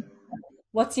Yeah. sure.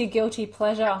 What's your guilty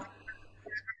pleasure?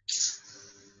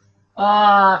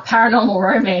 Paranormal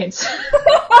romance.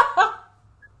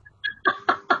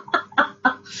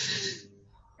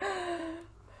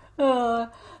 Oh,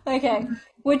 okay.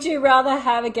 Would you rather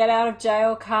have a get out of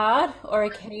jail card or a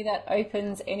key that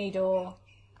opens any door?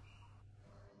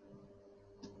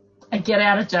 A get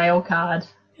out of jail card.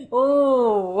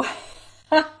 Oh,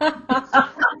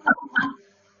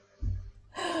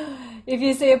 if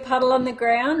you see a puddle on the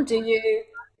ground, do you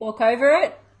walk over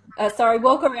it?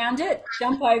 Walk around it,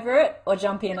 jump over it, or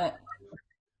jump in it?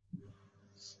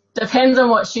 Depends on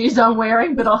what shoes I'm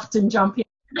wearing, but often jump in.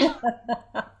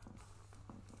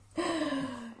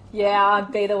 Yeah,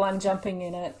 I'd be the one jumping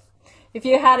in it. If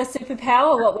you had a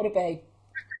superpower, what would it be?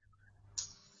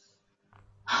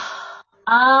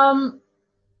 Um,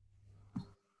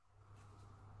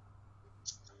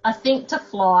 I think to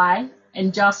fly,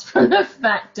 and just from the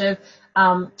fact of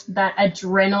that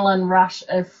adrenaline rush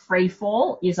of free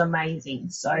fall is amazing.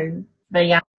 So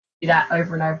being able to do that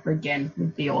over and over again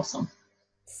would be awesome.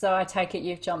 So I take it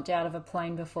you've jumped out of a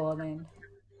plane before then.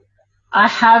 I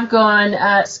have gone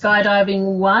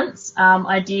skydiving once.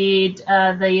 I did the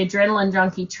Adrenaline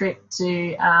Junkie trip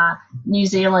to New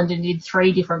Zealand and did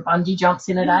 3 different bungee jumps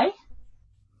in a day.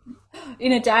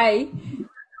 In a day?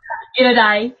 In a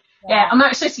day. Yeah, Wow. I'm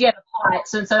actually scared of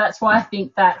heights, and so that's why I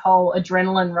think that whole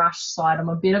adrenaline rush side, I'm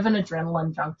a bit of an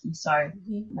adrenaline junkie, so,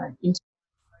 into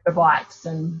motorbikes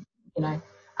and, you know,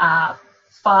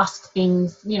 fast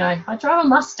things, I drive a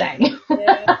Mustang.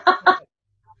 Yeah.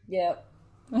 Yep.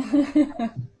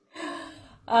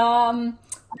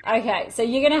 Okay, so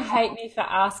you're going to hate me for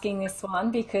asking this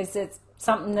one because it's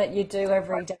something that you do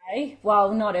every day.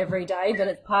 Well, not every day, but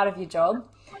it's part of your job.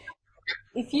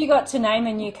 If you got to name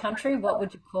a new country, what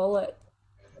would you call it?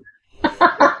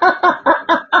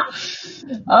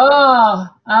 Oh,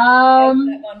 There's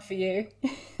that one for you.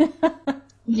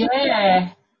 yeah.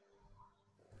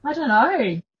 I don't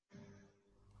know.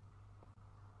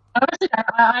 Honestly,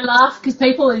 I laugh because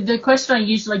the question I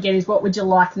usually get is, what would you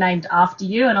like named after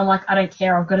you? And I'm like, I don't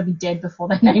care. I've got to be dead before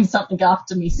they name something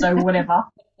after me. So whatever.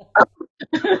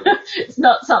 It's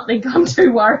not something I'm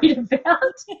too worried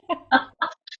about.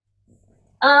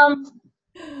 Um,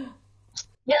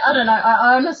 yeah, I don't know.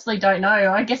 I honestly don't know.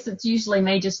 I guess it's usually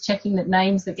me just checking that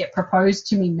names that get proposed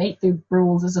to me meet the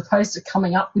rules as opposed to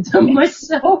coming up with them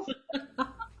myself.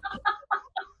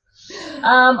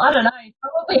 I don't know.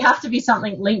 Probably have to be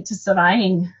something linked to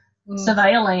surveying,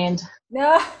 Surveyorland.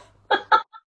 No,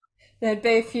 there'd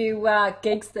be a few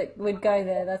gigs that would go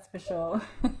there, that's for sure.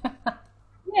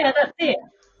 Yeah, that's it.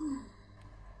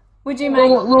 Would you make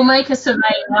We'll make a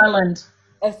surveying island.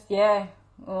 yeah.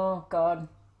 Oh God.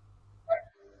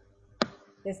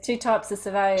 There's 2 types of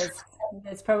surveyors.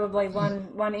 There's probably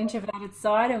one introverted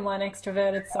side and one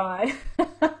extroverted side.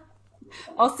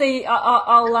 I'll see.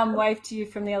 I'll wave to you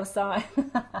from the other side.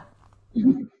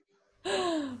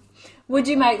 Would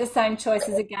you make the same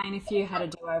choices again if you had a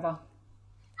do-over?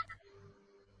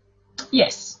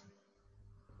 Yes.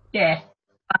 Yeah.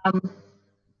 Um,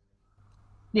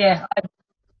 yeah.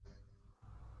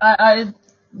 I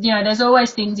there's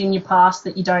always things in your past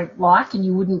that you don't like, and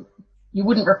you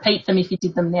wouldn't repeat them if you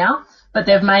did them now. But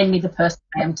they've made me the person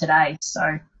I am today.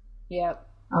 So, Yep.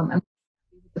 I'm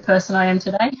the person I am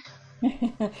today.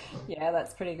 Yeah,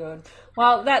 that's pretty good.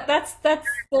 Well, that's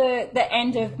the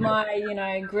end of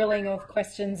my, grilling of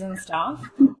questions and stuff.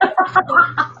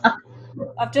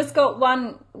 I've just got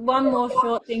one more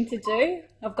short thing to do.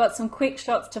 I've got some quick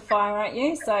shots to fire at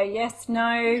you. So yes,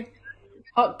 no,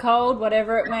 hot, cold,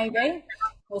 whatever it may be.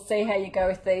 We'll see how you go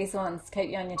with these ones.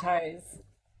 Keep you on your toes.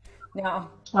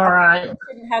 Now, All right.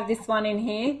 shouldn't have this one in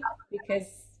here because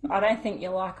I don't think you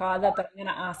like either, but I'm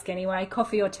going to ask anyway.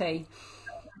 Coffee or tea?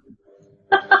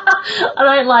 I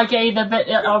don't like either, but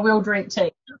I will drink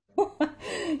tea.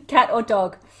 Cat or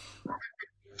dog?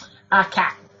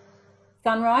 Cat.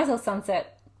 Sunrise or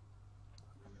sunset?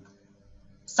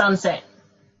 Sunset.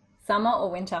 Summer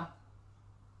or winter?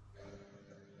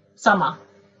 Summer.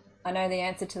 I know the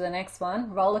answer to the next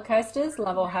one. Roller coasters,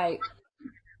 love or hate?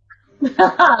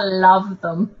 I love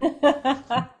them.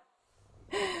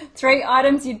 3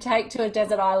 items you'd take to a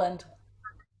desert island.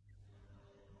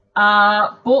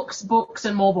 Books,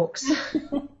 and more books.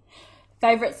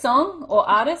 Favorite song or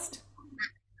artist?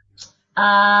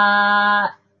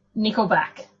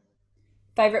 Nickelback.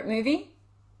 Favorite movie?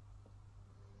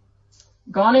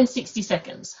 Gone in 60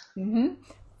 Seconds.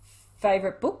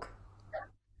 Favorite book?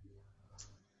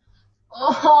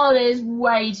 Oh, there's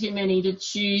way too many to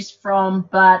choose from,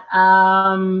 but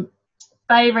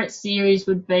favorite series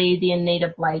would be the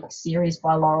Anita Blake series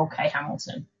by Laurel K.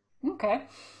 Hamilton. Okay.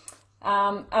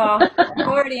 I've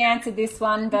already answered this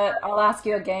one, but I'll ask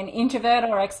you again. Introvert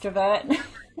or extrovert?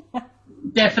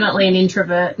 Definitely an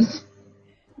introvert.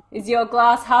 Is your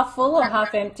glass half full or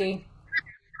half empty?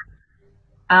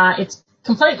 It's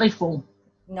completely full.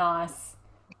 Nice.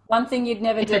 One thing you'd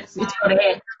never do. It's got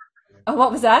air. Oh,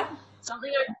 what was that?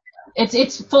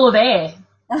 It's full of air.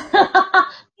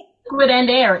 Liquid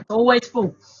and air. It's always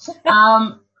full.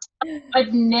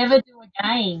 I'd never do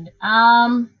again.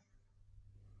 Go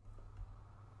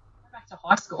back to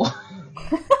high school.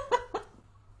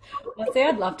 I see,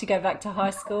 I'd love to go back to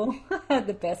high school. I had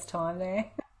the best time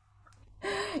there.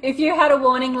 If you had a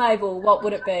warning label, what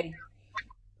would it be?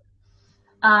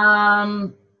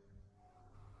 Talks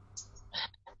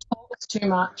too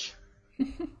much.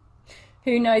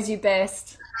 Who knows you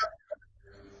best?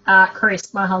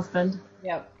 Chris, my husband.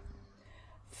 Yep.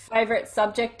 Favorite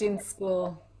subject in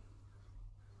school?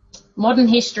 Modern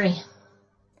history.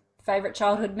 Favorite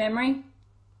childhood memory?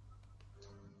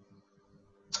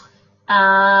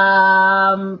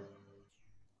 I'm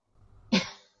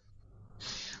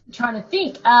trying to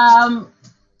think. So, I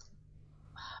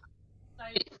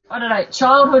don't know.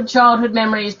 Childhood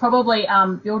memory is probably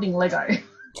building Lego.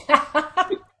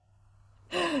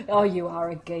 Oh, you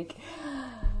are a geek.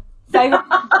 Favorite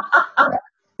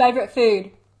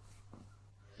food?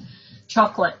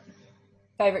 Chocolate.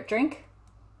 Favorite drink?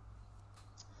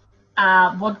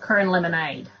 Vodka and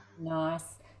lemonade. Nice.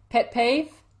 Pet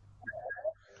peeve?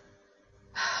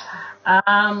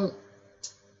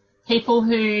 People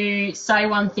who say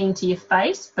one thing to your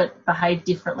face but behave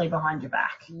differently behind your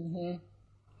back.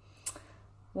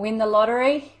 Win the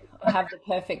lottery or have the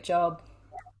perfect job?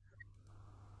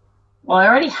 Well, I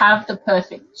already have the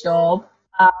perfect job.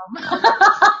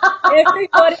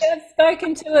 Everybody I've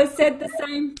spoken to has said the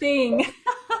same thing.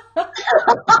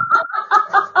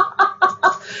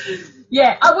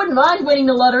 Yeah, I wouldn't mind winning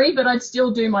the lottery, but I'd still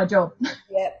do my job.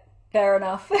 Yep, fair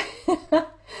enough.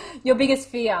 Your biggest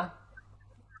fear?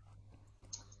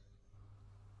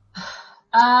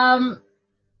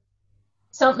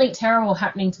 Something terrible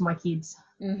happening to my kids.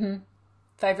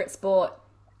 Favorite sport?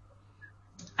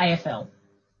 AFL.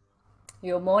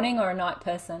 You a morning or a night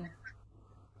person?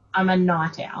 I'm a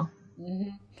night owl.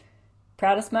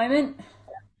 Proudest moment?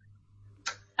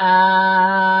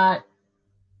 My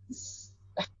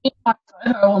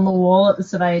photo on the wall at the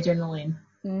Surveyor General Inn.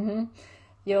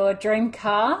 Your dream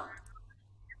car?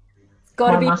 It's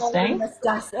got to My be more Mustang. than the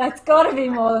Mustang. It's got to be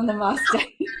more than the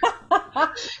Mustang.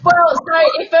 Well, so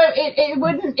if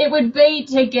it would be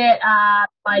to get a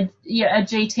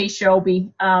GT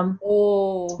Shelby.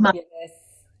 Oh, yes.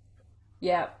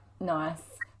 Yeah, nice.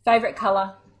 Favorite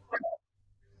color?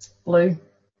 Blue.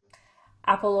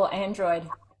 Apple or Android?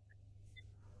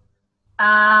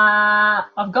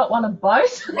 I've got one of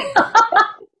both.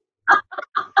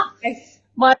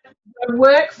 My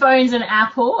work phone's an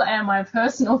Apple and my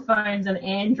personal phone's an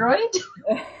Android.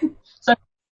 So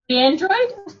the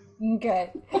Android.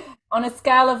 Okay. On a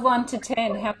scale of 1 to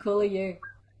 10, how cool are you?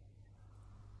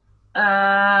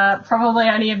 Probably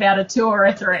only about a 2 or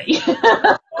a 3.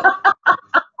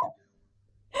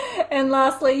 And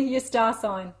lastly, your star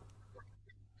sign.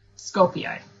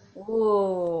 Scorpio.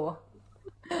 Ooh.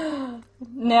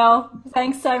 Nell,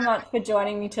 thanks so much for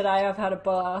joining me today. I've had a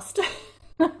blast.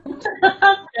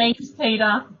 Thanks,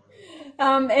 Peter.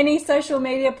 Any social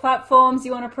media platforms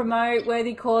you want to promote,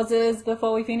 worthy causes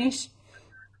before we finish?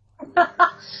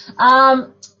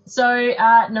 So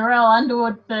Narelle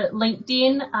Underwood for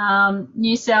LinkedIn,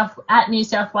 New South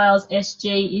Wales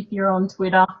SG if you're on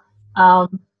Twitter.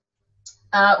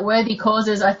 Worthy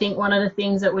causes, I think one of the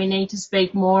things that we need to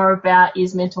speak more about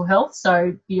is mental health.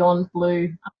 So Beyond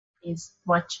Blue is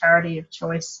my charity of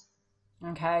choice.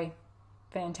 Okay,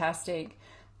 fantastic.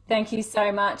 Thank you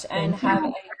so much and have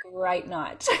a great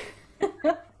night.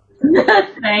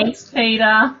 Thanks,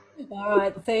 Peter. All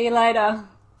right, see you later.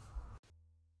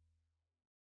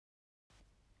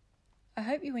 I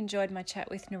hope you enjoyed my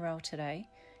chat with Narelle today.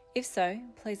 If so,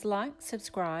 please like,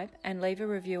 subscribe and leave a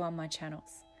review on my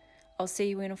channels. I'll see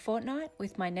you in a fortnight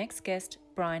with my next guest,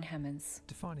 Brian Hammonds.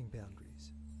 Defining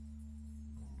Boundaries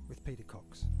with Peter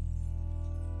Cox.